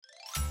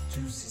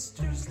Two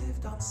sisters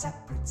lived on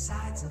separate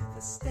sides of the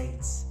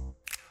states.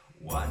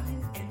 One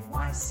in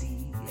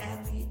NYC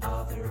and the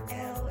other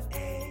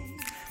LA.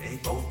 They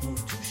both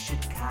moved to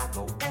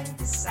Chicago and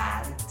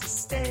decided to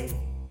stay.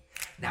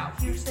 Now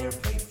here's their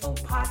playful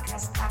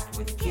podcast packed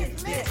with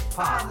Kid Lit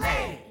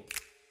Parlay.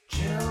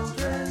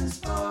 Children's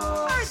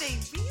books. Are they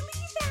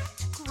really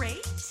that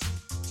great?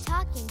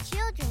 Talking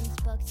Children's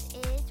Books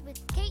is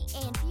with Kate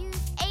and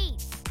Fuse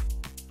 8.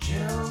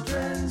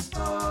 Children's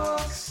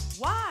books.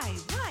 Why,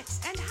 what,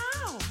 and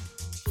how?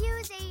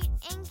 Fuse 8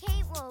 and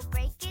Kate will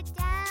break it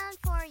down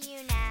for you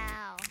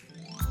now.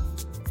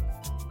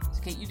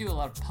 So Kate, you do a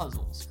lot of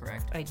puzzles,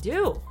 correct? I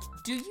do.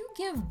 Do you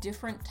give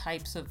different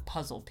types of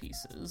puzzle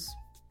pieces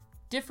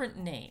different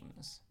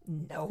names?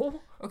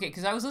 No. Okay,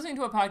 because I was listening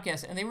to a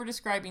podcast and they were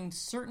describing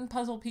certain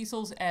puzzle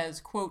pieces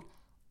as, quote,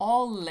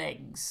 all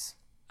legs.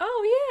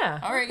 Oh,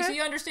 yeah. All right, okay. so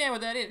you understand what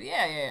that is.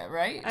 Yeah,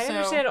 right? I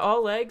understand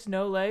all legs,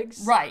 no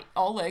legs. Right,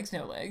 all legs,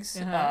 no legs.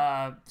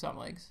 Uh-huh. Some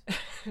legs.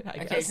 I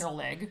guess. Occasional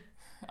leg.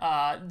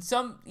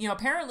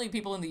 Apparently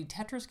people in the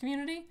Tetris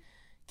community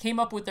came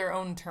up with their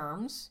own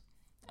terms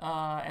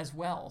as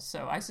well.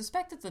 So I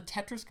suspect that the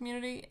Tetris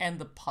community and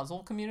the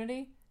puzzle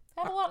community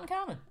have a lot in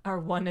common. Are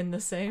one and the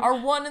same? Are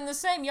one and the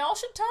same. Y'all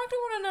should talk to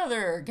one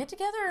another. Get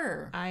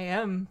together. I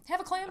am. Have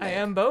a clam bake. I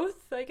am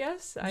both, I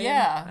guess. I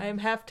am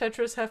half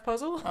Tetris, half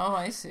puzzle. Oh,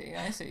 I see.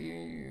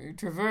 You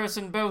traverse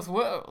in both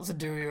worlds,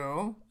 do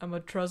you? I'm a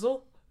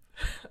truzzle.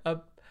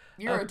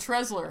 You're a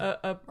Trezler.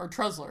 a- or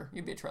Trezler.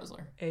 You'd be a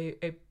Trezler.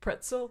 A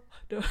pretzel?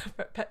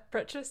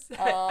 Pretches?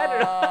 I don't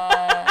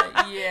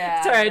know.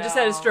 Yeah. Sorry, I just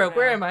had a stroke.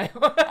 Where am I?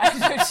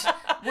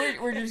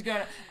 We're just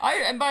gonna.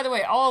 And by the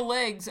way, all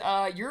legs.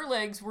 Your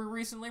legs were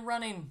recently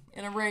running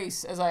in a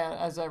race, as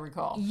I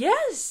recall.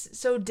 Yes.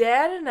 So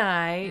Dad and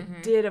I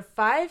did a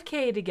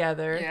 5K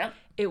together. Yeah.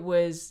 It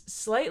was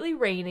slightly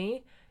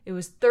rainy. It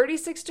was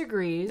 36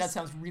 degrees. That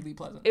sounds really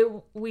pleasant.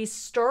 We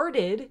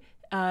started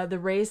the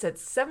race at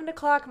 7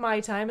 o'clock my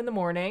time in the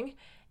morning,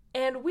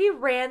 and we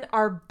ran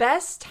our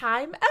best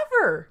time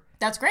ever.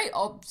 That's great.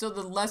 Oh, so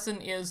the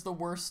lesson is the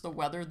worse the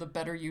weather, the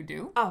better you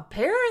do?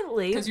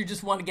 Apparently. Because you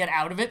just want to get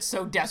out of it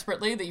so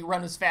desperately that you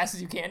run as fast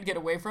as you can to get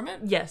away from it?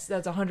 Yes,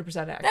 that's 100%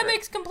 accurate. That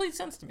makes complete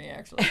sense to me,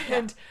 actually.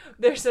 And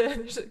there's a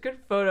good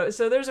photo.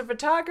 So there's a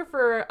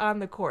photographer on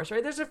the course,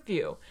 right? There's a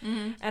few.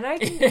 And I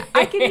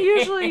can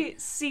usually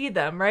see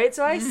them, right?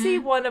 So I see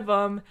one of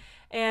them,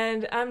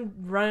 and I'm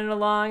running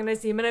along, and I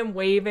see him, and I'm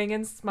waving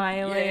and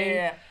smiling.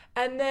 Yeah.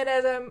 And then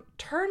as I'm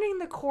turning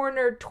the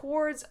corner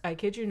towards, I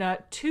kid you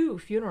not, 2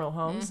 funeral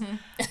homes,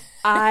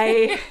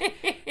 I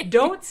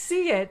don't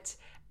see it,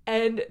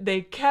 and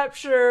they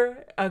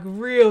capture a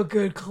real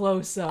good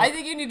close-up. I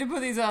think you need to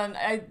put these on.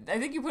 I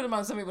think you put them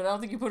on something, but I don't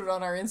think you put it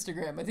on our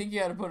Instagram. I think you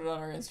got to put it on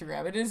our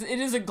Instagram. It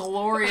is a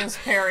glorious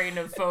pairing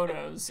of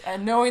photos,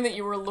 and knowing that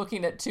you were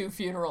looking at 2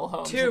 funeral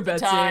homes at the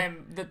Betsy.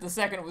 time that the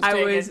second was taken.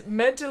 I was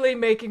mentally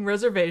making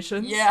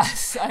reservations.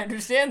 Yes, I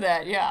understand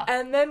that. Yeah.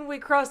 And then we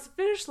crossed the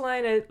finish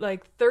line at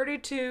like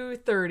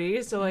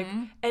 32:30. So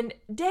and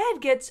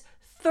Dad gets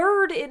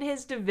 3rd in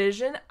his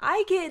division.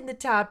 I get in the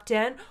top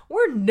 10.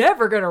 We're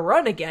never going to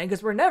run again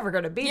because we're never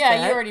going to beat that.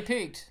 Yeah, you already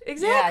peaked.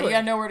 Exactly. Yeah, you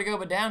got nowhere to go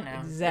but down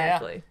now.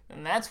 Exactly. Yeah.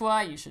 And that's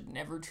why you should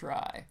never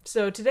try.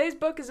 So today's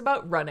book is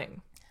about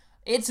running.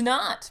 It's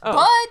not. Oh,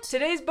 But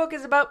today's book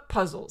is about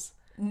puzzles.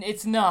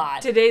 it's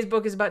not. Today's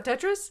book is about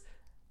Tetris.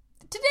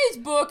 Today's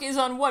book is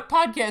on what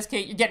podcast,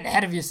 Kate? You're getting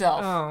ahead of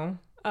yourself. Oh.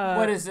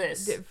 What is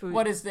this?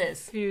 What is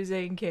this? Fuse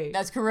and Kate.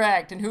 That's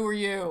correct. And who are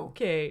you?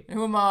 Kate.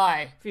 Who am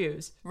I?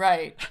 Fuse.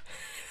 Right.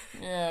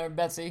 Yeah,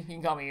 Betsy. You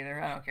can call me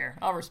either. I don't care.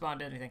 I'll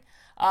respond to anything.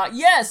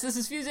 Yes, this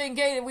is Fuse and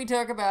Kate, and we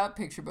talk about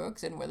picture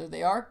books and whether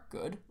they are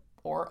good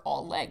or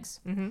all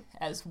legs,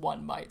 as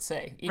one might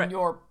say, in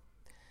your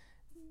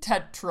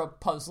tetra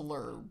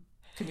puzzler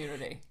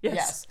community.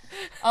 Yes.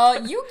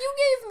 You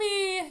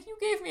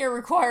gave me a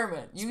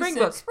requirement. You Spring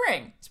said book.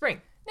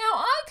 Spring. Now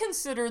I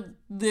consider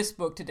this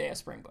book today a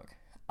spring book.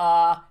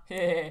 No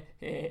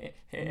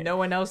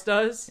one else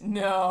does?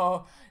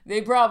 No, they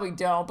probably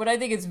don't, but I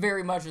think it's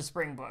very much a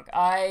spring book.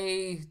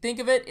 I think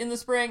of it in the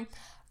spring.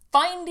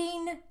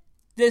 Finding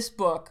this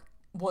book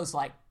was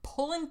like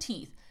pulling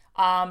teeth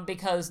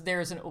because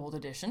there's an old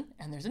edition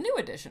and there's a new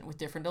edition with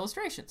different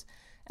illustrations.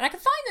 And I could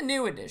find the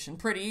new edition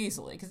pretty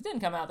easily because it didn't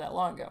come out that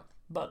long ago.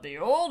 But the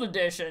old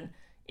edition,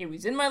 it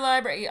was in my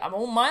library.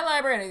 My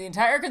library and the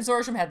entire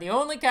consortium had the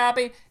only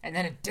copy, and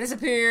then it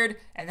disappeared,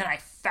 and then I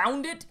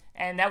found it,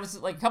 and that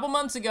was like a couple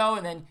months ago,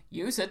 and then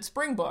you said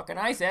spring book, and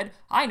I said,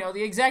 I know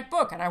the exact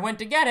book, and I went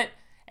to get it,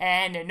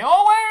 and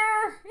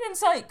nowhere in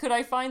sight could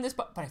I find this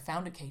book. But I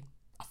found it, Kate.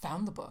 I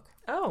found the book.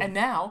 Oh. And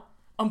now,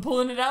 I'm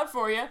pulling it out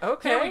for you.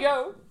 Okay. Here we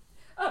go.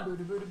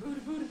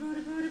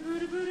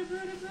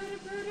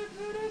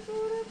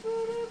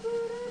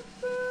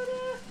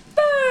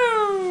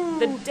 Boom!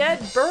 The Dead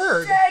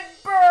Bird. Dead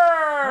Bird!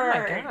 Oh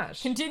my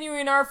gosh.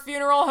 Continuing our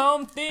funeral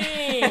home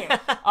theme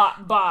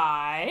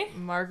by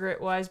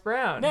Margaret Wise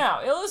Brown.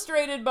 Now,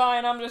 illustrated by,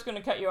 and I'm just going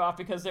to cut you off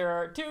because there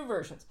are 2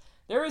 versions.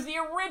 There is the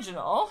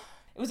original,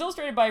 It was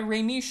illustrated by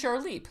Rémi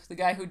Charliep, the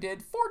guy who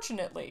did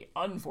Fortunately,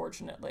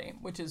 Unfortunately,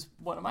 which is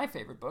one of my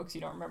favorite books.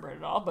 You don't remember it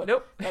at all, but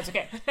Nope. that's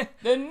okay.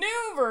 The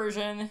new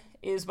version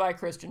is by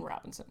Christian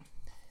Robinson.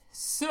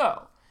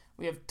 So,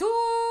 we have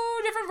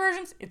 2 different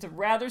versions. It's a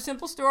rather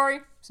simple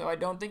story, so I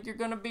don't think you're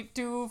going to be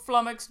too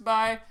flummoxed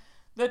by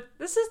the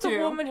This is the 2.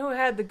 woman who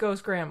had the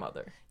ghost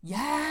grandmother.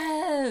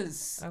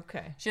 Yes!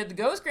 Okay. She had the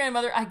ghost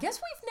grandmother. I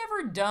guess we've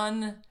never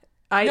done...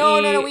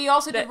 No. We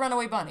also did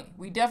Runaway Bunny.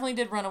 We definitely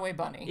did Runaway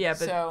Bunny. Yeah,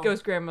 but so,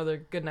 Ghost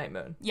Grandmother, Goodnight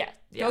Moon. Yeah.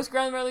 Yeah. Ghost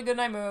Grandmother,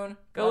 Goodnight Moon.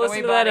 Go Runaway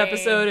listen to that Bunny.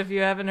 episode if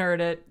you haven't heard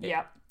it.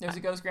 Yeah. There's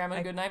a Ghost Grandma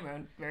and Goodnight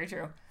Moon. Very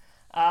true.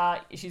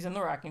 She's in the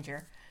rocking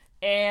chair.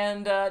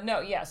 And,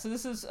 so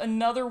this is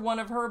another one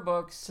of her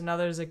books. So now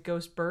there's a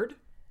ghost bird.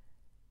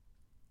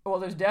 Well,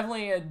 there's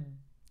definitely a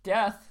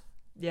death.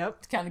 Yep.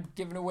 It's kind of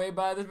given away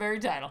by the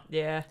very title.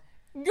 Yeah.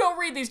 Go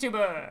read these 2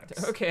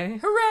 books. Okay.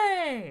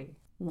 Hooray!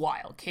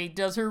 While Kate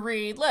does her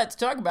read, let's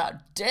talk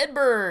about Dead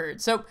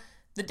Bird. So,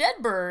 The Dead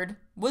Bird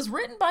was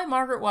written by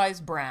Margaret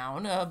Wise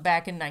Brown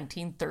back in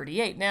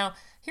 1938. Now,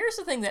 here's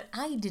the thing that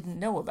I didn't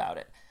know about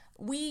it.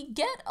 We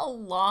get a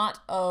lot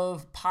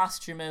of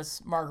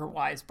posthumous Margaret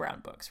Wise Brown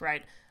books,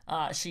 right?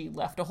 She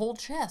left a whole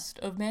chest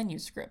of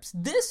manuscripts.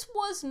 This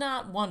was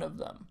not one of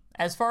them,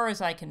 as far as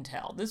I can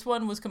tell. This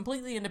one was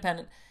completely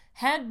independent,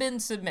 had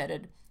been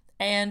submitted,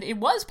 and it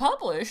was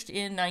published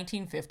in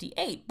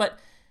 1958, but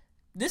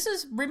this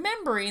is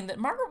remembering that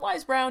Margaret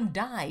Wise Brown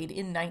died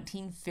in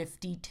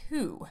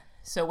 1952.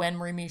 So when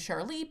Rémi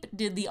Charliep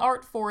did the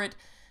art for it,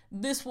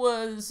 this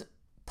was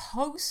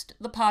post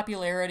the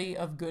popularity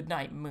of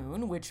Goodnight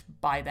Moon, which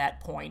by that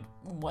point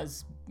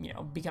was,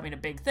 becoming a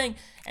big thing,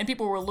 and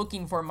people were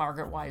looking for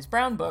Margaret Wise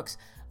Brown books,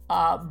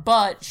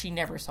 but she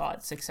never saw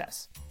its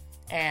success.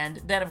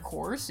 And then, of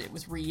course, it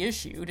was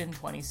reissued in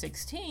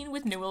 2016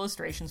 with new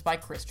illustrations by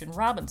Christian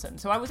Robinson.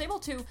 So I was able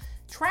to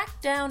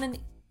track down an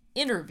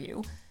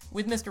interview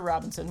with Mr.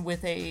 Robinson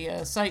with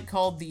a site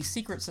called the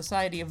Secret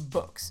Society of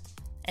Books.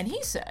 And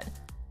he said,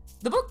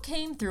 "The book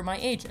came through my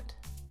agent.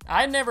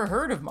 I'd never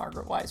heard of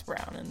Margaret Wise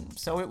Brown, and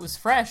so it was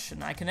fresh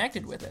and I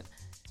connected with it.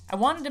 I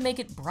wanted to make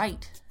it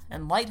bright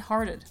and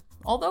lighthearted,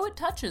 although it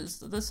touches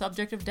the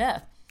subject of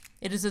death.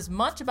 It is as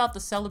much about the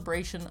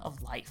celebration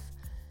of life.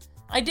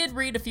 I did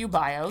read a few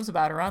bios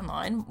about her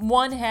online.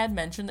 One had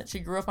mentioned that she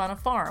grew up on a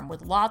farm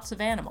with lots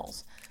of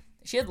animals.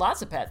 She had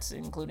lots of pets,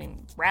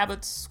 including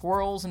rabbits,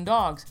 squirrels, and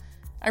dogs.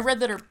 I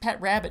read that her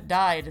pet rabbit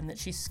died and that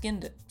she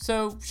skinned it,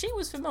 so she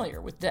was familiar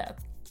with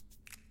death."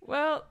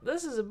 Well,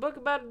 this is a book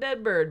about a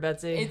dead bird,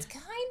 Betsy. It's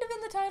kind of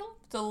in the title.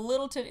 It's a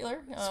little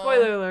titular.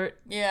 Spoiler alert.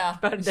 Yeah.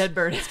 About a dead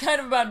bird. It's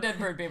kind of about dead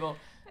bird people.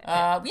 We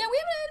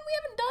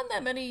haven't done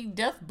that many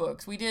death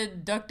books. We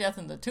did Duck, Death,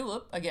 and the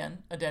Tulip.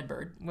 Again, a dead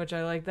bird. Which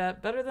I like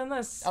that better than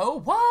this. Oh,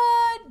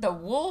 what? The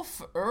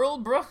Wolf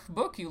Earlbrook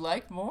book you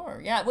like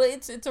more. Yeah, well,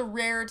 it's a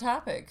rare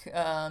topic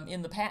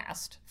in the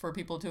past for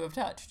people to have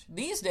touched.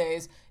 These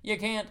days, you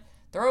can't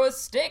throw a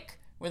stick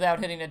without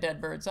hitting a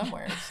dead bird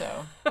somewhere,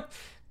 so...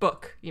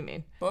 Book, you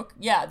mean? Book?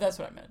 Yeah, that's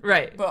what I meant.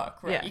 Right. Book,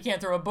 right. Yeah. You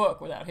can't throw a book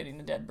without hitting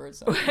a dead bird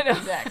somewhere. No.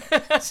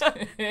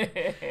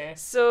 Exactly.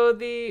 So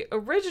the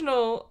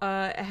original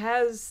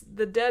has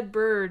the dead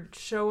bird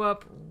show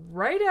up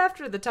right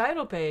after the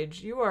title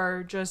page. You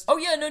are just... Oh,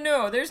 yeah,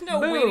 no. There's no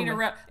Boom. waiting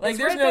around. Like, It's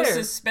there's right no there.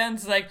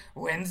 suspense, like,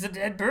 when's the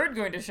dead bird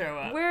going to show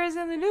up? Whereas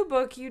in the new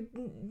book,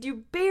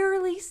 you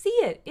barely see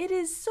it. It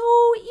is so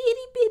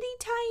itty-bitty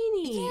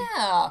tiny.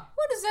 Yeah.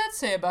 What does that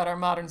say about our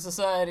modern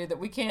society that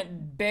we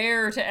can't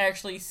bear to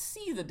actually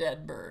see the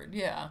dead bird?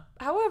 Yeah.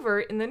 However,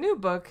 in the new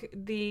book,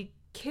 the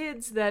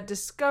kids that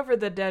discover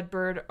the dead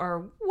bird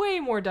are way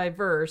more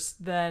diverse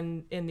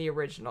than in the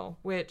original,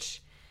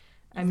 which,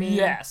 I mean...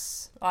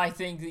 Yes. I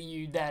think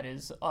that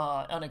is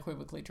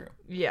unequivocally true.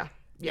 Yeah.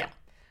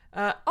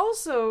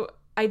 Also,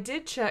 I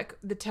did check,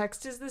 the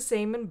text is the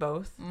same in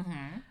both,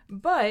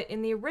 but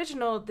in the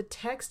original, the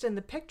text and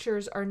the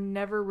pictures are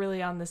never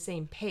really on the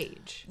same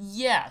page.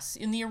 Yes.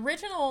 In the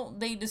original,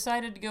 they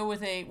decided to go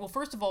with well,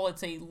 first of all,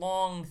 it's a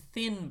long,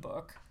 thin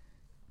book.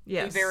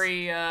 Yes.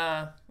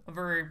 A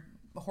very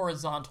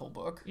horizontal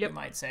book, Yep. you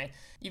might say.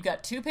 You've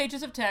got 2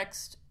 pages of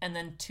text, and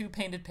then 2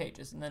 painted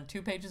pages, and then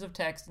 2 pages of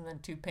text, and then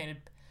 2 painted...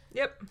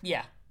 Yep.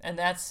 Yeah, and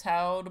that's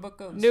how the book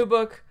goes. New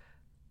book,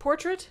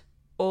 portrait.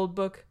 Old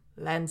book,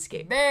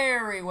 landscape.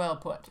 Very well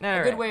put. All a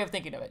right. good way of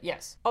thinking of it,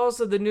 yes.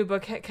 Also, the new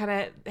book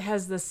kind of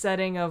has the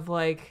setting of,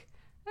 like,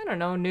 I don't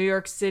know, New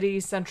York City,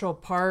 Central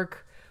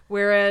Park,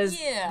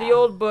 whereas Yeah. the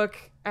old book,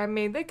 I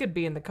mean, they could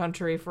be in the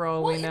country for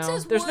all we It know.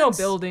 says There's woods.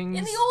 no buildings.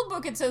 In the old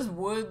book, it says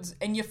woods,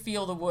 and you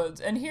feel the woods.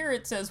 And here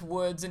it says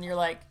woods, and you're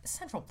like,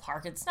 Central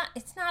Park. It's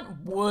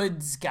not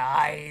woods,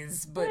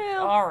 guys. But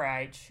Well- all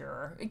right,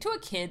 sure. To a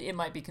kid, it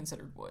might be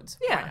considered woods.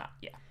 Yeah. Why not?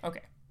 Yeah.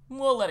 Okay.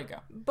 We'll let it go.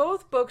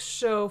 Both books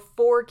show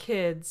 4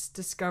 kids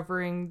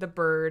discovering the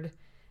bird,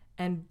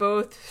 and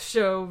both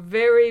show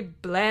very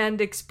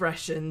bland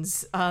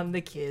expressions on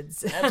the kids.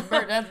 That's a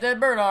bird. That's a dead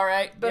bird, all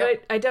right. But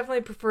Yep. I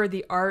definitely prefer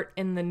the art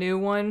in the new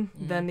one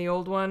than the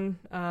old one.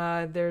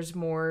 There's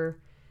more...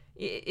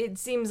 It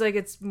seems like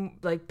it's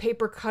like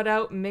paper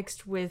cutout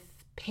mixed with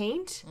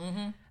paint.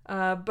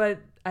 But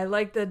I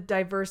like the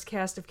diverse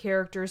cast of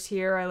characters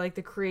here. I like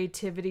the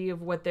creativity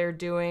of what they're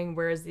doing,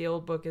 whereas the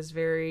old book is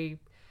very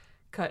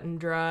cut and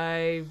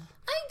dry.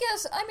 I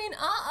guess, I mean,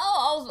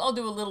 I'll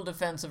do a little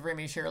defense of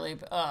Remy Shirley.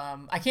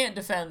 I can't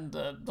defend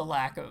the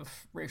lack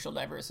of racial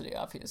diversity,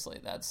 obviously.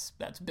 That's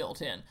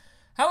built in.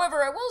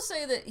 However, I will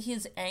say that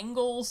his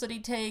angles that he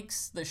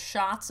takes, the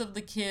shots of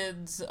the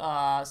kids,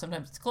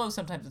 sometimes it's close,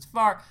 sometimes it's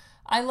far.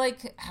 I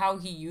like how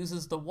he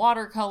uses the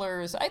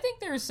watercolors. I think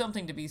there's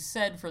something to be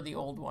said for the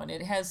old one.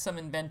 It has some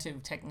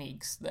inventive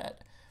techniques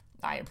that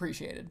I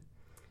appreciated.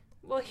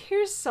 Well,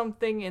 here's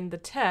something in the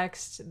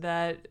text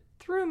that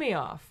threw me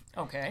off.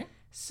 Okay.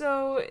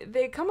 So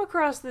they come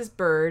across this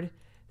bird.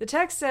 The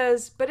text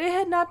says, but it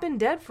had not been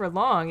dead for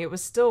long. It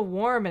was still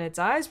warm and its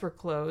eyes were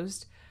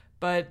closed,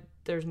 but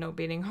there's no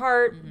beating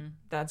heart.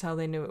 That's how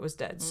they knew it was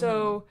dead.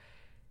 So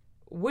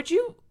would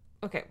you...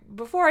 Okay,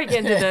 before I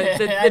get into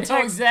the I know text...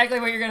 exactly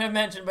what you're going to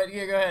mention, but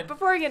yeah, go ahead.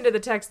 Before I get into the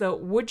text, though,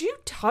 would you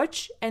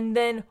touch and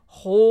then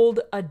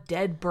hold a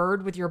dead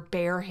bird with your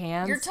bare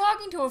hands? You're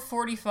talking to a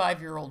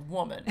 45-year-old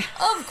woman.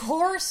 Of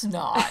course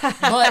not.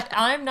 But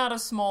I'm not a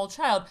small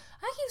child.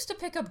 I used to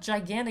pick up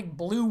gigantic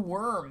blue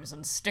worms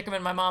and stick them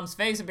in my mom's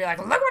face and be like,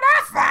 look what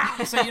I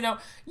found! So,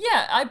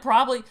 yeah, I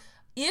probably...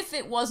 If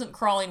it wasn't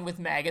crawling with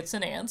maggots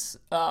and ants,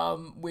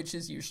 which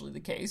is usually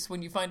the case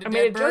when you find a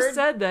dead bird. It just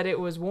said that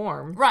it was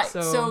warm. Right,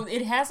 so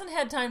it hasn't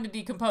had time to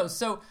decompose.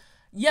 So,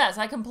 yes,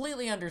 I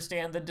completely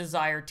understand the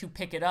desire to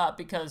pick it up,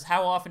 because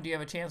how often do you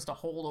have a chance to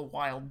hold a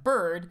wild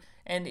bird,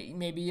 and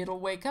maybe it'll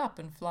wake up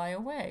and fly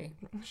away?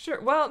 Sure,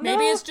 well,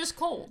 Maybe no, it's just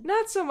cold.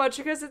 not so much,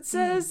 because it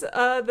says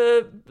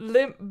the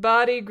limp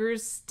body grew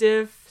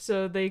stiff,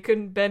 so they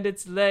couldn't bend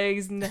its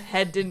legs, and the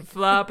head didn't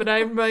flop, and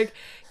I'm like,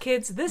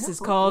 kids, this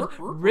is called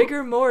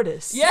rigor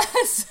mortis.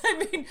 Yes,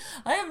 I mean,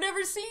 I have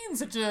never seen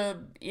such a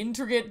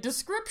intricate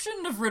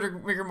description of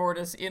rigor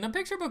mortis in a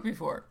picture book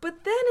before.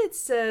 But then it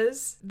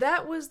says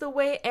that was the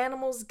way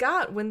animals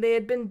got when they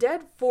had been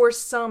dead for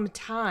some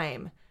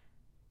time.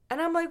 And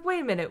I'm like,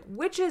 wait a minute,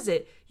 which is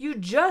it? You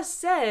just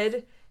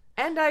said,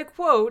 and I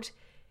quote,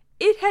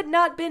 it had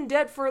not been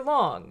dead for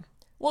long.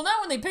 Well, not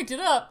when they picked it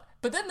up,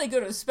 but then they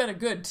could have spent a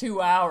good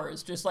 2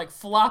 hours just like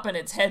flopping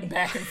its head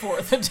back and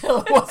forth until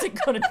it wasn't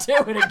going to do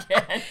it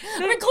again. I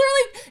mean,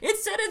 clearly it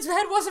said its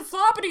head wasn't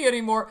floppity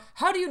anymore.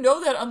 How do you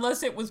know that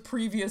unless it was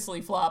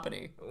previously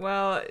floppity?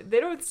 Well, they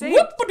don't say...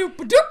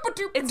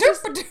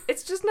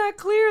 It's just not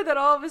clear that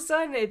all of a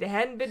sudden it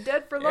hadn't been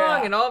dead for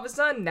long, and all of a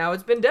sudden now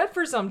it's been dead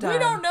for some time. We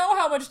don't know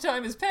how much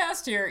time has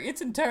passed here. It's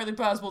entirely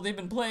possible they've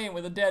been playing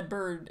with a dead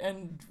bird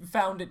and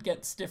found it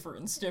get stiffer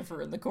and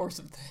stiffer in the course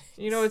of things.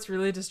 You know what's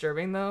really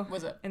disturbing, though?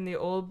 What's it? In the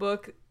old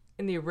book,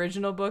 in the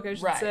original book, I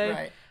should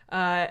say,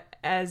 Right.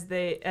 As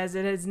it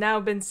has now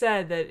been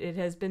said that it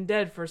has been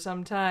dead for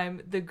some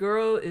time, the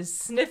girl is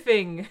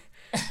sniffing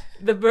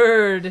the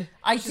bird.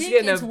 I think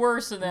it's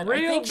worse than that.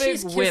 I think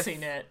she's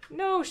kissing it.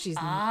 No, she's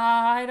not.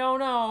 I don't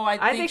know. I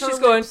think she's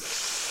going...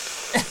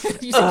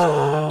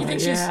 you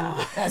think she's...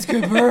 That's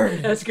good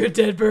bird. That's good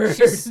dead bird.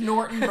 She's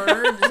snorting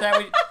bird? Is that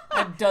what...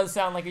 That does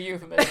sound like a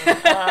euphemism.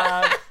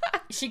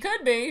 She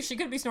could be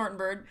snorting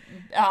bird.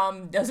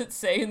 Does it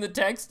say in the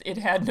text it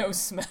had no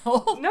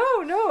smell?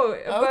 No.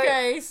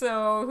 Okay,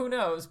 so who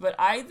knows? But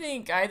I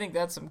think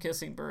that's some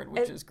kissing bird,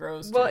 which is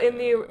gross. Well,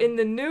 in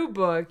the new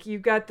book, you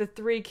got the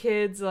three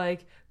kids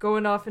like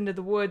going off into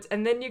the woods,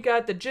 and then you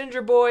got the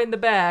ginger boy in the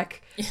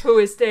back who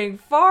is staying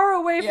far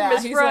away from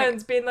his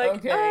friends, being like,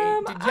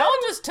 okay, did y'all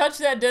just touch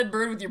that dead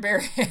bird with your bare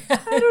hands?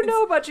 I don't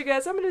know about you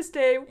guys. I'm gonna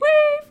stay way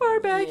far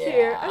back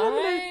here.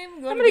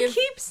 I'm gonna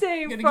keep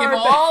staying far back. Gonna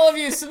give all of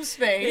you some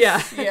space.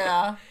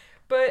 Yeah.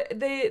 But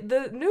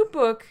the new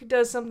book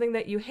does something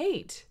that you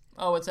hate.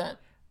 Oh, what's that?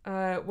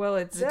 Well,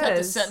 it says... cut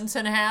the sentence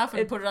in half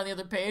and put it on the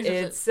other page?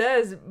 It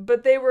says,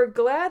 but they were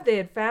glad they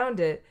had found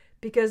it,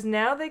 because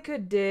now they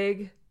could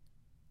dig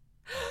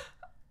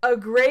a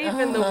grave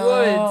in the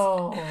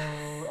woods.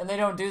 And they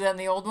don't do that in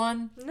the old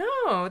one?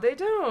 No, they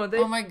don't.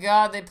 Oh my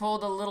god, they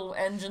pulled a little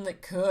engine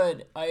that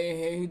could. I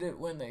hate it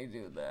when they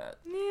do that.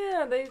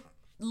 Yeah,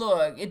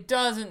 Look, it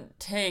doesn't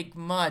take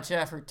much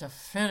effort to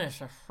finish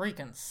a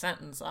freaking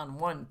sentence on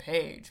one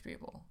page,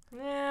 people.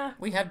 Yeah.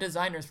 We have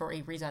designers for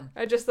a reason.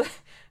 I just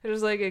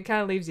like it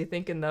kind of leaves you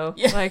thinking, though.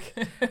 Yeah. Like,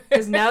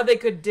 because now they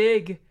could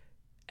dig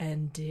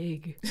and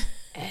dig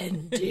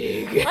and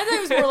dig. I thought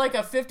it was more like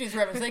a 50s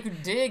reference. They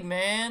could dig,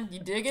 man. You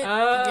dig it?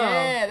 Oh,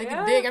 yeah, they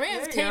could dig. I mean,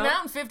 it came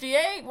out in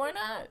 58. Why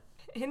not?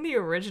 In the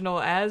original,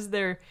 as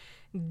they're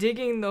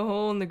digging the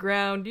hole in the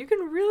ground, you can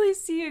really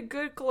see a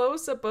good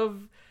close-up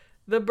of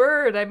the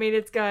bird. I mean,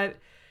 it's got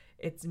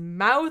its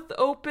mouth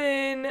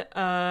open.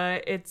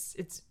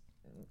 It's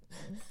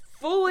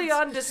fully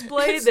on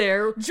display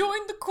there.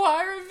 Join the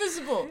choir of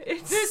visible.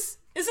 This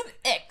is an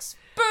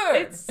bird.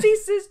 It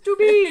ceases to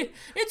be.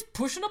 It's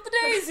pushing up the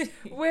daisy.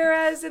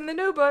 Whereas in the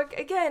new book,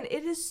 again,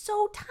 it is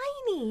so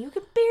tiny. You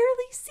can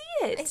barely see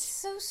it. It's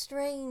so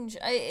strange.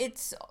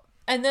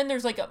 And then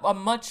there's like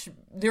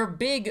there are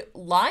big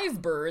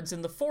live birds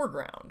in the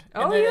foreground.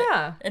 Oh, and then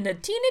yeah. and a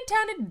teeny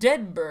tiny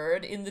dead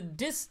bird in the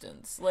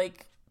distance.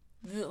 Like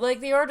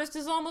the artist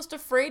is almost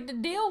afraid to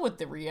deal with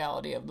the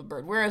reality of the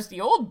bird. Whereas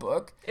the old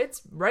book,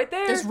 It's right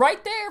there. it's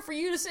right there for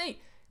you to see.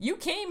 You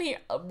came here,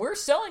 we're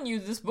selling you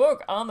this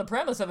book on the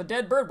premise of a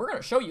dead bird. We're going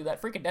to show you that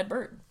freaking dead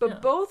bird.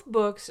 But both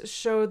books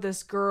show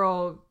this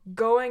girl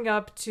going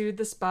up to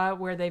the spot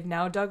where they've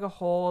now dug a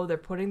hole. They're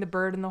putting the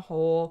bird in the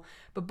hole.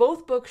 But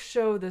both books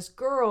show this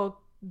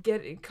girl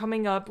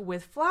coming up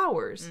with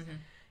flowers. Mm-hmm.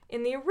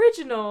 In the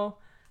original,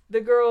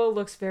 the girl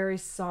looks very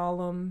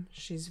solemn.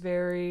 She's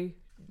very...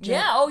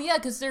 Yeah, oh yeah,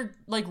 because they're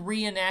like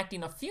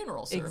reenacting a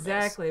funeral service.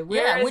 Exactly.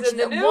 Whereas which in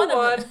the new one of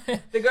one, them-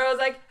 the girl's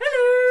like,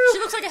 hello! She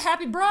looks like a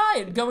happy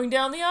bride going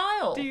down the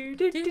aisle.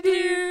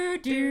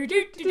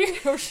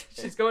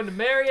 She's going to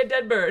marry a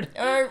dead bird.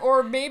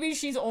 Or maybe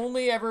she's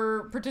only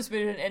ever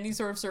participated in any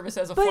sort of service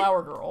as a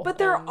flower girl. But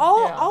they're and,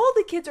 all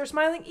the kids are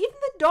smiling. Even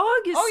the dog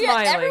is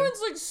smiling. yeah,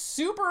 everyone's like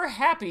super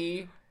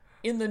happy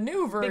in the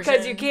new version.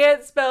 Because you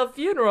can't spell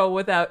funeral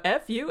without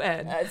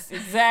F-U-N. That's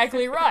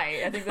exactly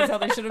right. I think that's how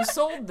they should have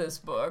sold this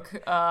book.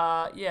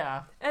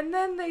 Yeah. And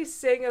then they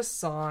sing a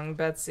song,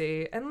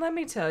 Betsy. And let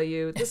me tell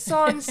you, the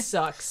song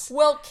sucks.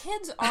 Well,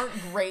 kids aren't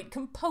great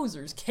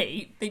composers,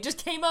 Kate. They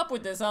just came up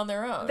with this on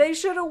their own. They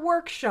should have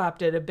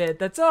workshopped it a bit.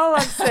 That's all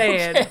I'm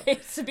saying. Okay,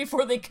 so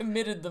before they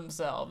committed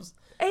themselves.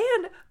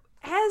 And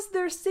as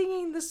they're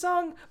singing the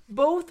song,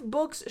 both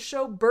books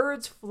show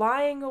birds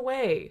flying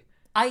away.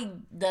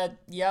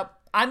 Yep.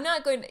 I'm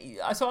not going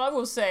to, so I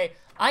will say,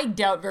 I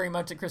doubt very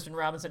much that Kristen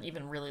Robinson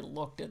even really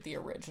looked at the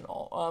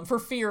original, for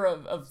fear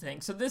of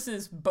things. So this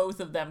is both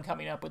of them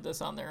coming up with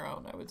this on their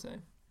own, I would say.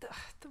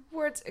 The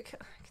words,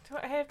 do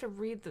I have to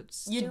read the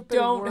stupid You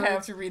don't words?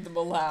 have to read them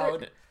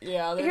aloud.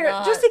 They're Here,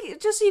 not.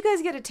 just so you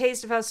guys get a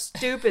taste of how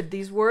stupid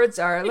these words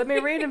are, let me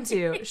read them to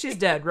you. She's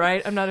dead,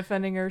 right? I'm not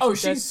offending her.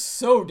 She's dead.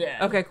 so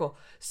dead. Okay, cool.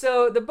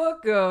 So the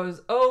book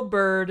goes, "Oh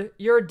bird,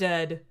 you're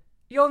dead.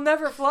 You'll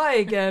never fly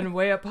again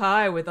way up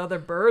high with other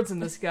birds in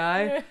the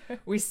sky.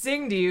 We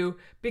sing to you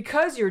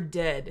because you're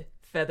dead,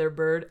 feather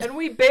bird, and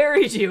we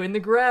buried you in the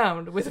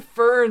ground with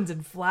ferns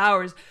and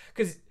flowers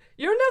because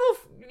you'll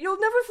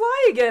never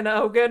fly again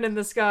in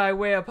the sky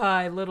way up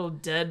high, little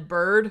dead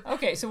bird."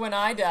 Okay, so when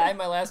I die,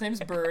 my last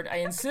name's Bird. I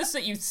insist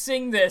that you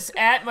sing this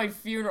at my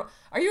funeral.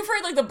 Are you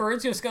afraid like the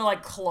bird's just gonna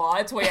like claw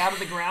its way out of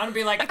the ground and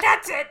be like,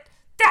 "That's it!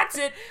 That's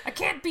it! I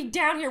can't be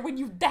down here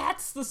when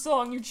that's the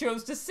song you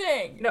chose to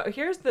sing." No,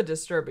 here's the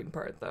disturbing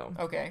part though.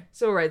 Okay.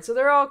 So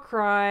they're all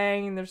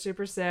crying and they're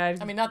super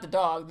sad. I mean, not the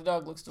dog. The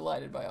dog looks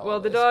delighted by all Well,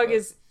 of the this, dog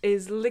but-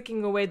 is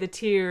licking away the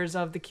tears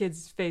of the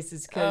kids'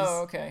 faces because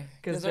Oh, okay.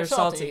 they're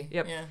salty.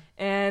 Yep. Yeah.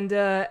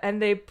 And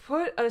they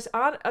put us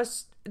on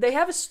they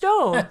have a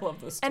stone. I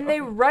love this And they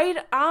write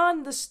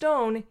on the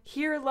stone,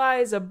 "Here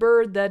lies a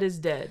bird that is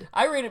dead."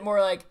 I read it more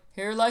like,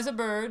 "Here lies a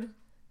bird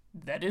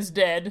that is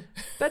dead."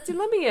 Betsy,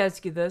 let me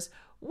ask you this.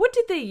 What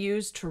did they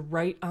use to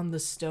write on the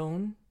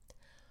stone?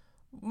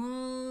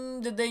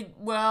 Did they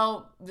What's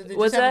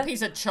just have that? a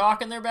piece of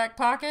chalk in their back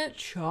pocket?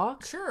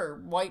 Chalk? Sure,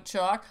 white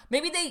chalk.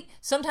 Maybe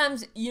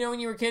sometimes, when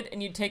you were a kid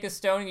and you'd take a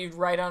stone and you'd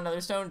write on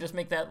another stone and just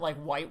make that like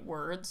white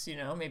words,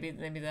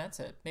 maybe that's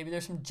it. Maybe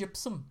there's some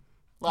gypsum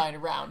lying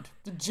around.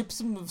 The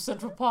gypsum of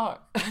Central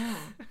Park.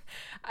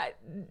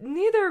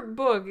 Neither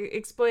book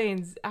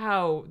explains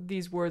how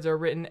these words are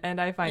written, and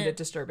I find it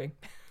disturbing.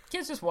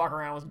 Kids just walk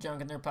around with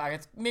junk in their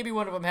pockets. Maybe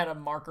one of them had a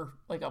marker,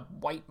 like a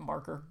white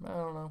marker.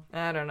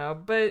 I don't know.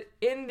 But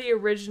in the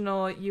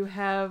original, you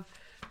have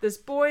this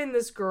boy and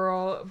this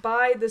girl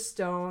by the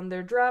stone.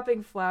 They're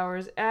dropping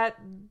flowers at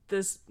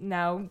this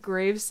now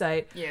grave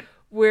site. Yep.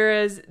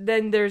 Whereas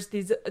then there's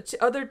these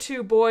other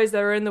two boys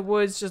that are in the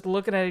woods just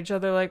looking at each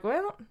other like,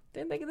 well,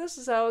 didn't think this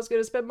is how I was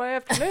going to spend my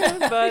afternoon,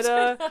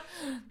 but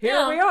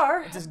here we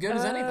are. It's as good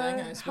as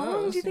anything, I suppose. How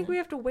long do you think we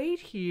have to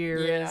wait here?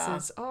 Yeah.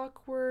 Is this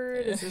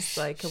awkward? Is this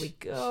like, can we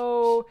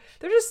go?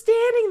 They're just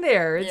standing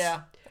there.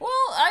 Yeah. Well,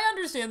 I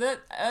understand that.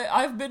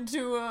 I've been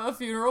to a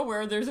funeral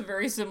where there's a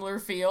very similar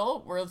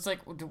feel, where it's like,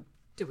 Do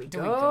we do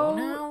go? we go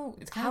now?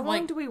 It's kind How of long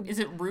like, do we? is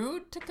it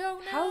rude to go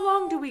now? How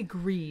long do we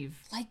grieve?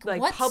 Like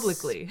what's-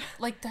 publicly?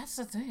 Like, that's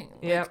the thing.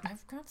 Like, Yep.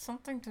 I've got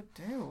something to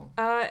do.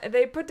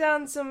 They put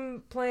down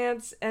some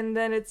plants, and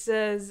then it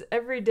says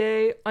every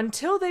day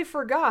until they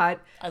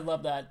forgot. I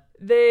love that.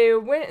 They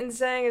went and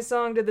sang a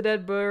song to the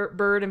dead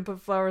bird and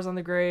put flowers on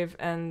the grave,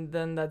 and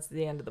then that's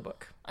the end of the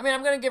book. I mean,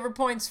 I'm going to give her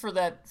points for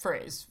that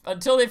phrase.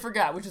 Until they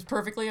forgot, which is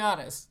perfectly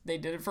honest. They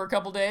did it for a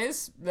couple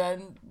days,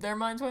 then their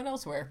minds went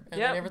elsewhere, and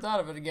Yep. they never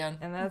thought of it again.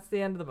 And that's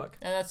the end of the book.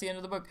 And that's the end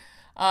of the book.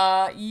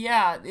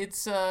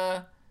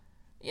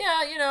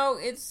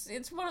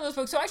 It's one of those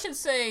books. So I should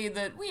say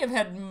that we have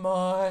had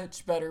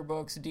much better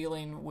books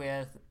dealing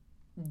with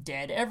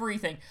dead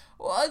everything.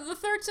 The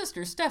third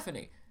sister,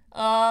 Stephanie.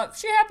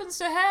 She happens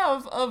to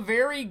have a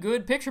very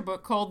good picture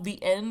book called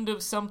The End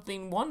of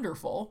Something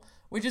Wonderful,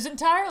 which is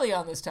entirely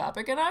on this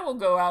topic, and I will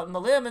go out on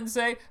the limb and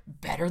say,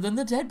 better than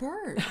The Dead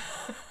Bird.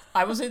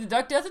 I will say The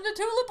Duck, Death, and the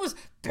Tulip was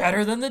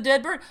better than The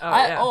Dead Bird.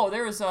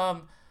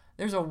 There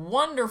There's a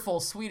wonderful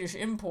Swedish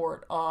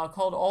import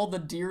called All the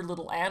Dear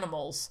Little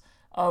Animals,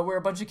 where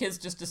a bunch of kids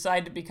just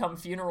decide to become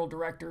funeral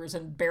directors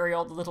and bury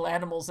all the little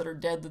animals that are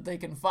dead that they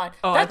can find.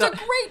 That's a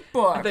great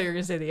book. I thought you were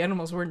going to say the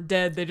animals weren't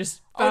dead. They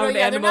just Oh, no, found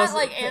yeah, animals. they're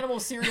not like animal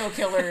serial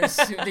killers.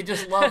 They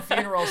just love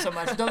funerals so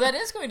much. Though that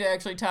is going to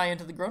actually tie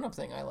into the grown-up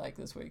thing I like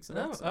this week. So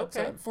that's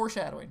okay.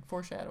 Foreshadowing.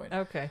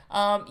 Okay.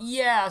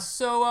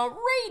 So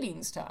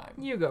ratings time.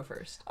 You go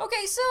first.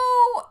 Okay,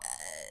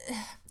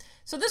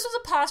 so this was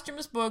a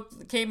posthumous book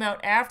that came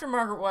out after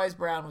Margaret Wise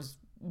Brown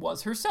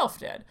was herself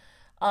dead.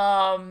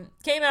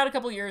 Came out a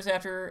couple years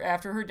after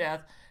her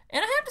death.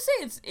 And I have to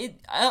say,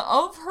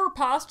 of her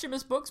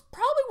posthumous books,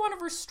 probably one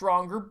of her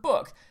stronger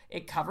books.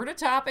 It covered a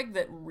topic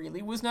that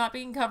really was not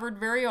being covered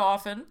very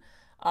often.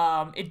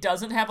 It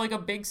doesn't have like a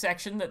big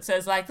section that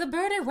says like, the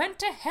birdie went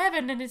to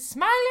heaven and is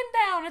smiling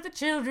down at the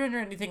children or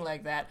anything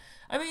like that.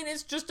 I mean,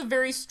 it's just a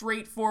very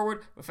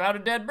straightforward, we found a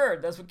dead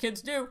bird, that's what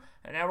kids do,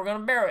 and now we're going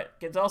to bury it.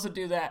 Kids also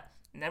do that,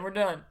 and then we're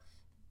done.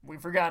 We've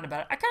forgotten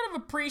about it. I kind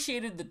of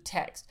appreciated the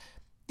text.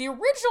 The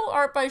original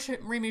art by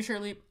Remy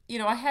Shirley,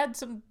 I had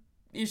some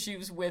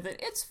issues with it.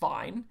 It's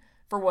fine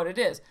for what it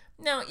is.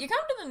 Now, you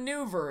come to the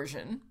new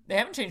version, they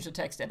haven't changed the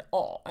text at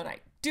all, and I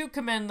do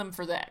commend them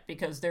for that,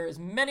 because there is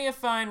many a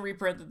fine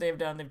reprint that they've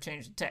done, they've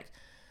changed the text.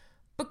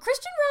 But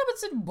Christian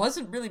Robinson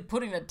wasn't really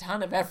putting a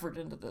ton of effort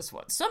into this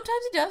one.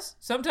 Sometimes he does.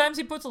 Sometimes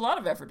he puts a lot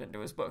of effort into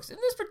his books. In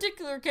this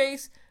particular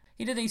case,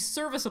 he did a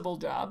serviceable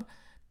job.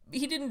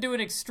 He didn't do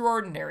an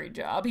extraordinary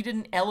job. He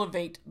didn't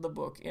elevate the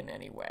book in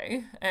any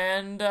way.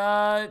 And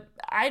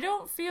I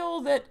don't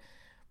feel that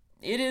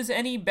it is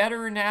any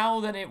better now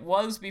than it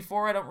was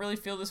before. I don't really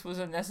feel this was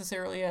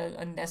necessarily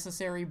a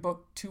necessary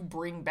book to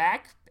bring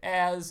back.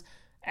 As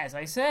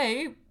I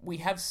say, we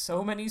have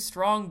so many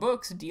strong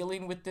books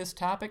dealing with this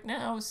topic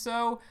now. So,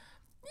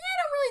 yeah, I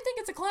don't really think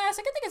it's a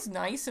classic. I think it's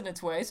nice in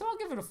its way. So I'll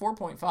give it a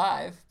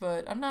 4.5.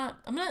 But I'm not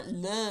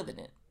loving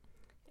it.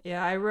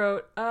 Yeah, I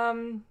wrote,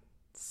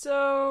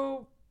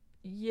 so,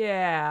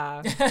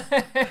 yeah.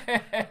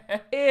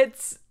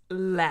 It's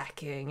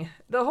lacking.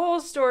 The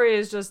whole story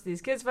is just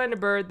these kids find a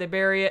bird, they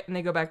bury it, and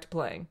they go back to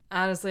playing.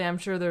 Honestly, I'm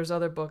sure there's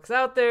other books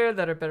out there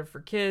that are better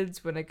for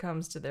kids when it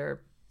comes to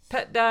their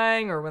pet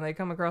dying or when they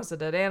come across a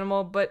dead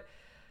animal, but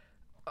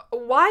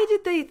why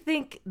did they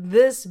think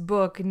this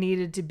book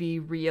needed to be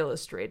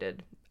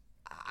re-illustrated?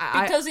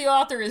 Because the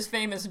author is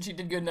famous and she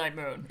did Goodnight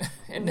Moon.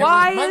 And there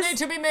was money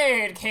to be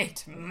made,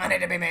 Kate. Money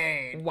to be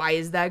made. Why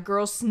is that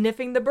girl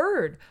sniffing the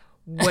bird?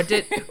 What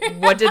did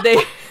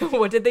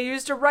they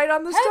use to write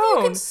on the stone? Have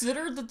you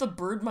considered that the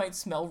bird might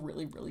smell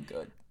really, really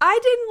good? I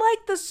didn't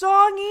like the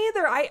song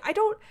either. I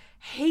don't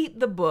hate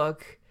the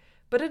book,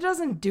 but it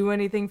doesn't do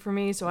anything for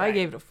me, so I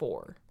gave it a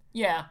 4.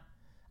 Yeah.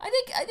 I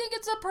think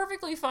it's a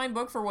perfectly fine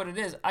book for what it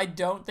is. I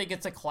don't think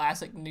it's a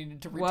classic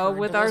needed to return Well,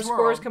 with to our this scores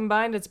world.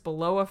 combined, it's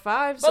below a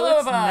 5, so Below a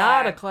it's 5.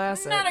 not a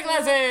classic. Not a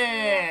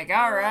classic.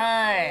 All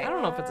right. I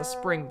don't know if it's a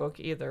spring book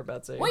either,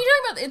 Betsy. What are you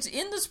talking about? It's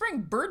in the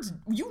spring. Birds.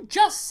 You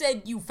just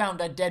said you found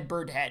a dead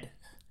bird head.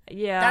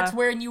 Yeah. That's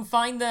where you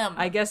find them.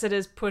 I guess it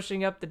is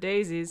pushing up the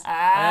daisies. Okay.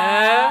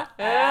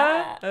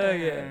 Yeah.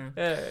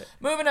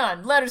 Moving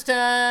on. Letters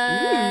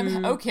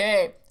time.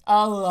 Okay.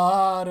 A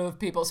lot of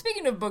people.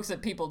 Speaking of books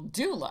that people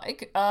do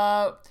like,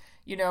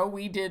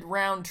 we did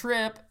Round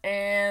Trip,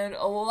 and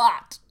a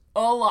lot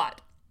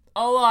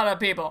of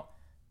people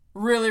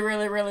really,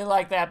 really, really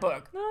like that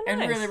book. Oh, and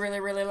nice. really,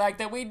 really, really like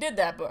that we did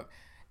that book.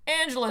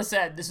 Angela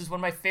said, "This is one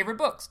of my favorite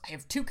books. I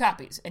have 2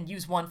 copies and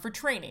use one for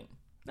training."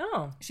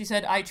 Oh. She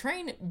said, "I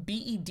train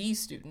BED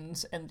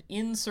students and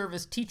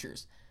in-service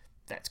teachers."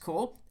 That's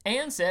cool.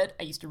 Anne said,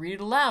 "I used to read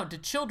it aloud to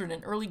children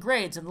in early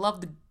grades and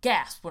loved the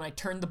gasp when I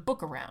turned the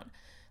book around."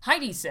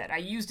 Heidi said, "I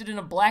used it in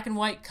a black and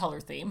white color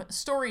theme,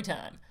 story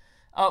time."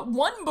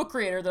 One book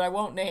creator that I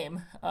won't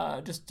name,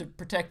 just to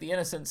protect the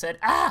innocent, said,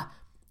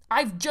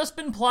 "I've just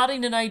been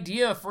plotting an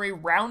idea for a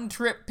round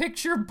trip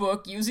picture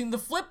book using the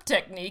flip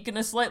technique in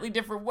a slightly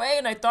different way,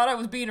 and I thought I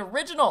was being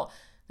original.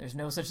 There's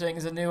no such thing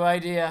as a new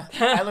idea.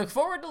 I look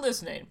forward to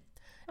listening."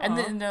 And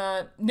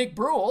then Nick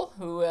Brule,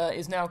 who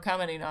is now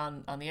commenting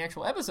on the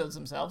actual episodes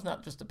themselves,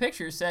 not just the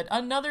pictures, said,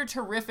 "Another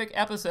terrific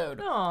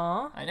episode."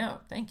 Aw. I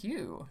know. Thank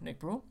you, Nick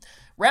Brule.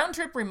 Round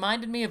Trip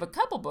reminded me of a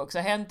couple books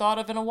I hadn't thought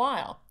of in a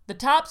while. The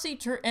Topsy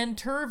and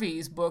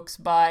Turvies books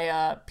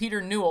by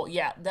Peter Newell.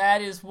 Yeah,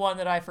 that is one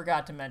that I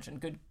forgot to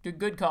mention.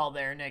 Good call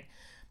there, Nick.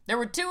 There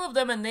were 2 of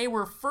them, and they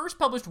were first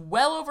published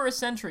well over a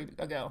century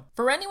ago.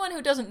 For anyone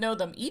who doesn't know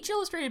them, each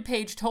illustrated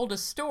page told a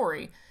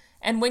story,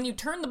 and when you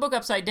turn the book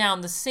upside down,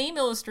 the same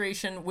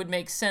illustration would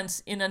make sense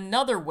in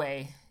another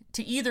way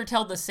to either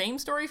tell the same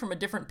story from a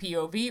different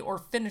POV or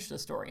finish the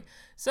story.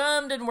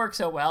 Some didn't work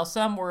so well,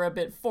 some were a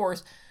bit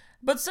forced,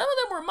 but some of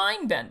them were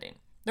mind-bending.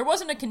 There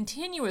wasn't a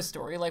continuous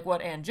story like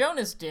what Ann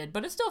Jonas did,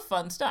 but it's still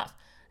fun stuff.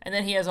 And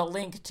then he has a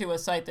link to a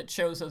site that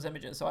shows those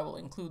images, so I will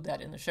include that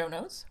in the show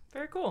notes.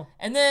 Very cool.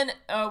 And then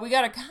we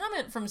got a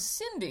comment from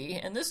Cindy,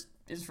 and this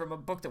is from a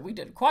book that we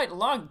did quite a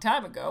long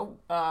time ago,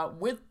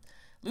 with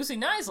Lucy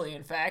Knisley,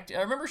 in fact.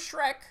 Remember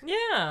Shrek?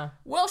 Yeah.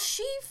 Well,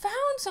 she found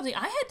something.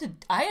 I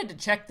had to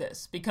check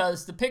this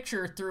because the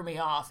picture threw me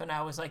off, and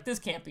I was like, this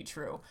can't be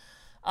true.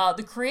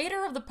 The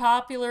creator of the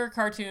popular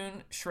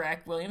cartoon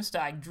Shrek, William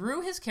Steig,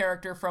 drew his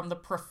character from the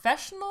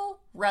professional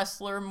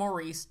wrestler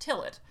Maurice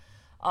Tillett.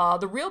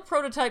 The real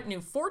prototype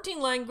knew 14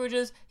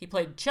 languages, he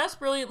played chess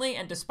brilliantly,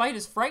 and despite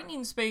his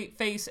frightening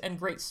face and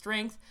great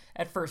strength,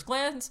 at first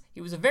glance,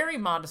 he was a very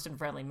modest and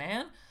friendly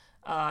man.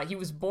 He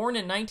was born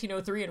in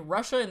 1903 in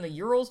Russia in the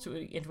Urals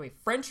into a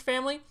French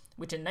family,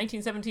 which in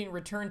 1917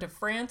 returned to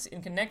France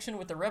in connection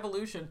with the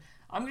revolution.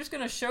 I'm just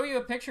going to show you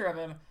a picture of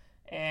him,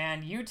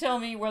 and you tell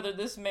me whether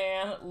this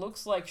man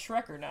looks like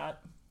Shrek or not.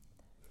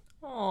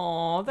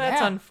 Oh, that's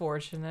Yeah.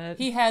 unfortunate.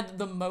 He had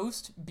the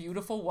most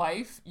beautiful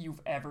wife you've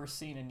ever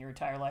seen in your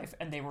entire life,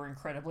 and they were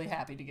incredibly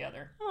happy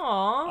together.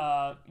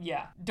 Aw.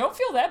 Yeah. Don't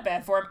feel that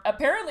bad for him.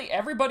 Apparently,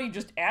 everybody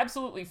just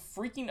absolutely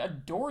freaking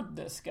adored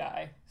this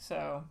guy.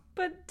 So,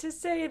 But to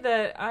say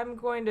that I'm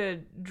going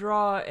to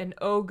draw an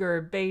ogre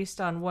based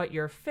on what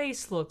your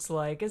face looks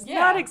like is Yeah.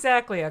 not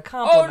exactly a oh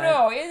compliment.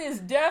 no, it is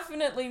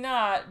definitely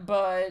not.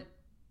 But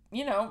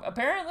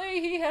apparently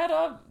he had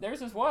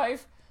there's his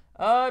wife.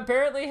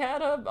 Apparently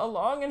had a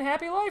long and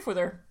happy life with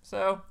her.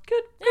 So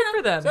Good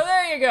for them. So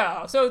there you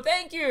go. So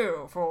thank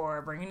you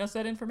for bringing us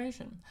that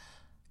information.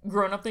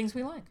 Grown-up things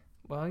we like.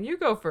 Well, you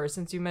go first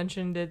since you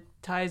mentioned it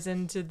ties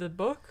into the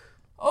book.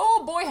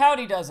 Oh boy,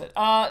 howdy does it.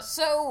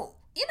 So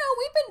we've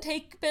been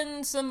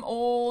taking some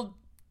old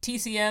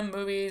TCM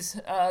movies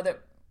that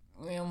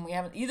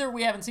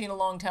we haven't seen in a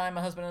long time,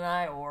 my husband and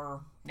I,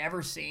 or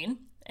never seen,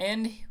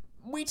 and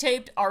we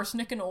taped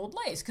Arsenic and Old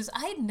Lace because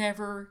I'd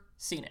never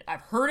seen it.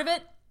 I've heard of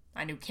it.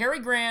 I knew Cary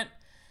Grant.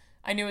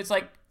 I knew it's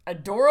like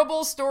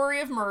adorable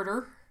story of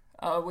murder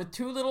with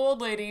two little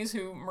old ladies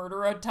who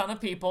murder a ton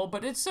of people,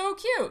 but it's so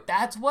cute.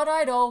 That's what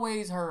I'd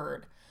always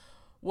heard.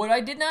 What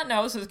I did not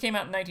know, so this came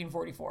out in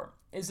 1944,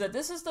 is that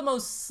this is the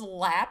most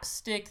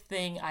slapstick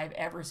thing I've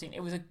ever seen.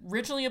 It was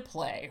originally a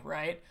play,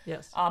 right?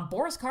 Yes.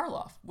 Boris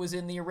Karloff was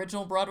in the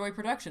original Broadway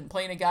production,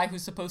 playing a guy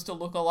who's supposed to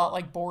look a lot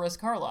like Boris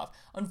Karloff.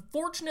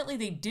 Unfortunately,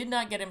 they did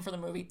not get him for the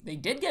movie. They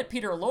did get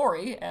Peter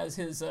Lorre as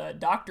his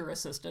doctor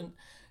assistant.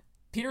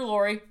 Peter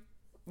Lorre,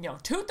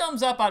 2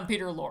 thumbs up on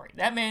Peter Lorre.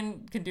 That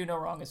man can do no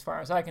wrong as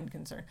far as I can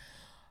concern.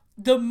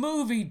 The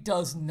movie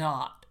does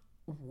not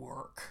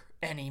work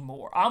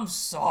anymore. I'm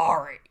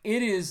sorry.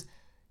 It is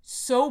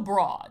so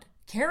broad.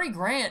 Cary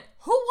Grant,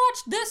 who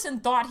watched this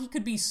and thought he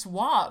could be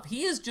suave?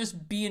 He is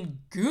just being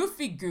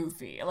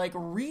goofy, like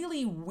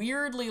really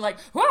weirdly, like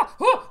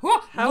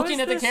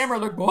looking at the camera,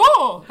 like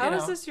whoa. How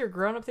is this your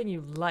grown-up thing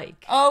you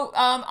like? Oh,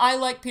 I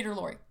like Peter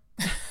Lorre.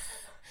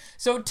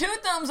 So 2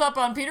 thumbs up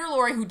on Peter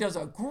Lorre, who does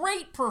a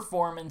great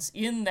performance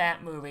in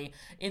that movie,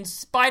 in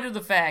spite of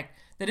the fact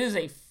that it is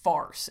a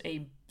farce,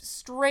 a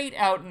straight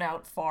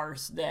out-and-out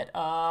farce that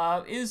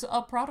is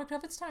a product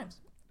of its times.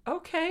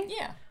 Okay.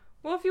 Yeah.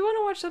 Well, if you want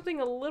to watch something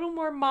a little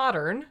more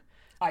modern,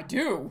 I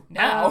do,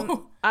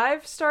 now.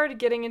 I've started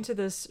getting into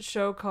this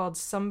show called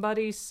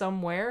Somebody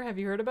Somewhere. Have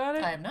you heard about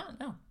it? I have not,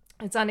 no.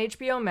 It's on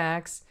HBO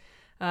Max.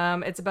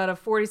 It's about a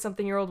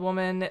 40-something-year-old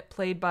woman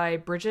played by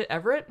Bridget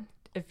Everett.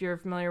 If you're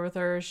familiar with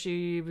her,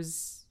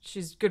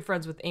 she's good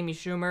friends with Amy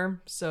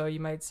Schumer, so you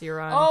might see her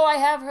on. Oh,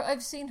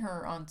 I've seen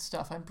her on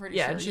stuff, I'm pretty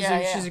sure.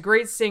 She's a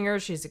great singer,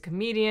 she's a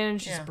comedian,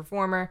 she's Yeah. a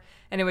performer.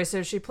 Anyway,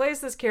 so she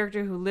plays this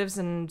character who lives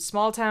in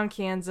small town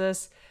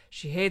Kansas.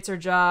 She hates her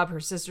job,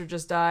 her sister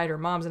just died, her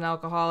mom's an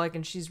alcoholic,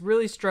 and she's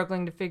really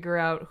struggling to figure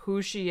out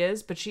who she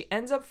is, but she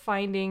ends up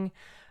finding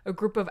a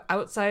group of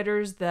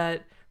outsiders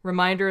that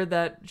remind her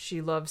that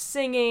she loves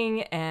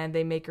singing, and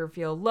they make her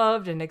feel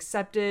loved and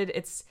accepted.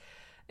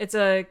 It's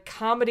a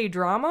comedy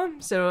drama,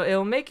 so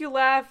it'll make you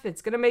laugh,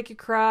 it's gonna make you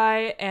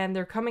cry, and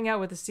they're coming out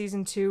with a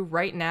season 2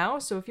 right now.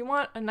 So if you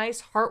want a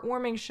nice,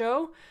 heartwarming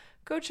show,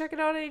 go check it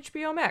out on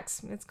HBO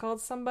Max. It's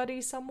called Somebody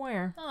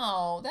Somewhere.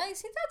 Oh,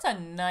 that's a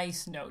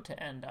nice note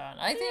to end on.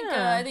 I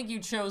think you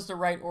chose the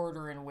right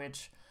order in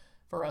which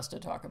for us to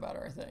talk about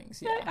our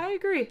things. Yeah. I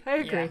agree.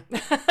 Yeah.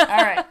 All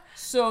right.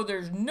 So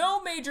there's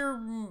no major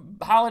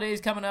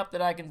holidays coming up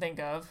that I can think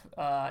of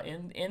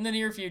in the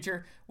near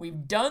future.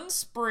 We've done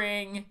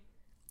spring.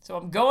 So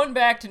I'm going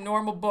back to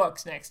normal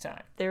books next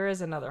time. There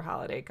is another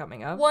holiday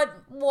coming up.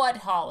 What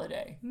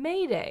holiday?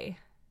 May Day.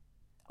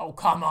 Oh,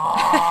 come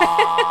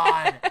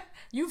on.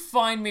 You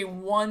find me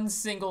one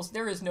single...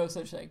 There is no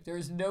such thing. There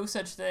is no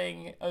such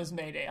thing as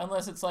May Day,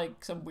 unless it's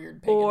like some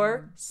weird pagan...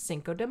 Or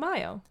Cinco de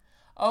Mayo.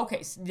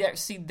 Okay,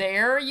 see,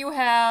 there you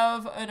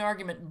have an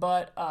argument,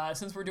 but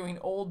since we're doing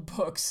old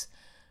books,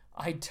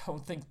 I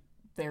don't think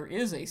there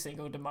is a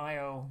Cinco de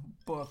Mayo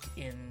book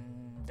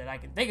that I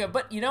can think of.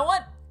 But you know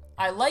what?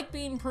 I like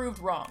being proved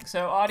wrong.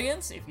 So,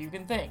 audience, if you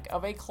can think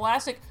of a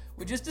classic,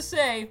 which is to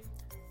say,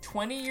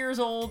 20 years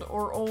old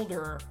or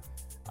older,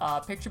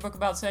 picture book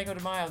about Cinco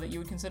de Mayo that you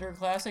would consider a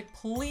classic,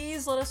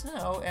 please let us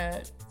know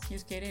at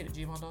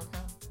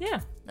excusekate@gmail.com. Yeah.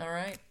 All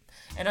right.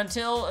 And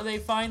until they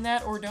find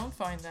that or don't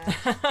find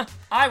that,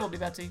 I will be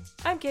Betsy.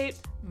 I'm Kate.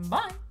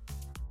 Bye.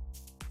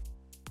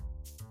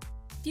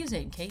 Fuse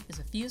 8 and Kate is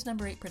a Fuse No.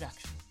 8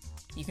 production.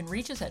 You can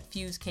reach us at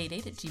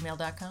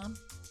fusekate8@gmail.com.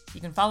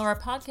 You can follow our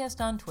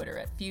podcast on Twitter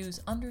at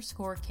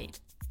Fuse_Kate.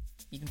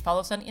 You can follow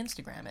us on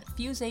Instagram at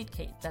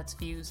Fuse8Kate. That's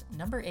Fuse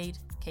No. 8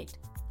 Kate.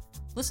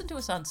 Listen to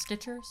us on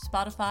Stitcher,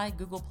 Spotify,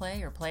 Google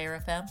Play, or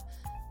Player FM,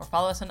 or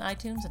follow us on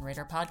iTunes and rate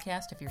our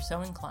podcast if you're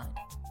so inclined.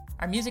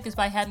 Our music is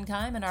by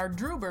Haddonkeim, and our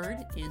Drew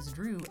Bird is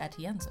Drew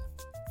Atienza.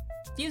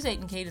 Fuse 8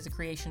 and Kate is a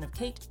creation of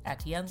Kate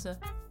Atienza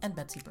and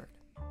Betsy Bird.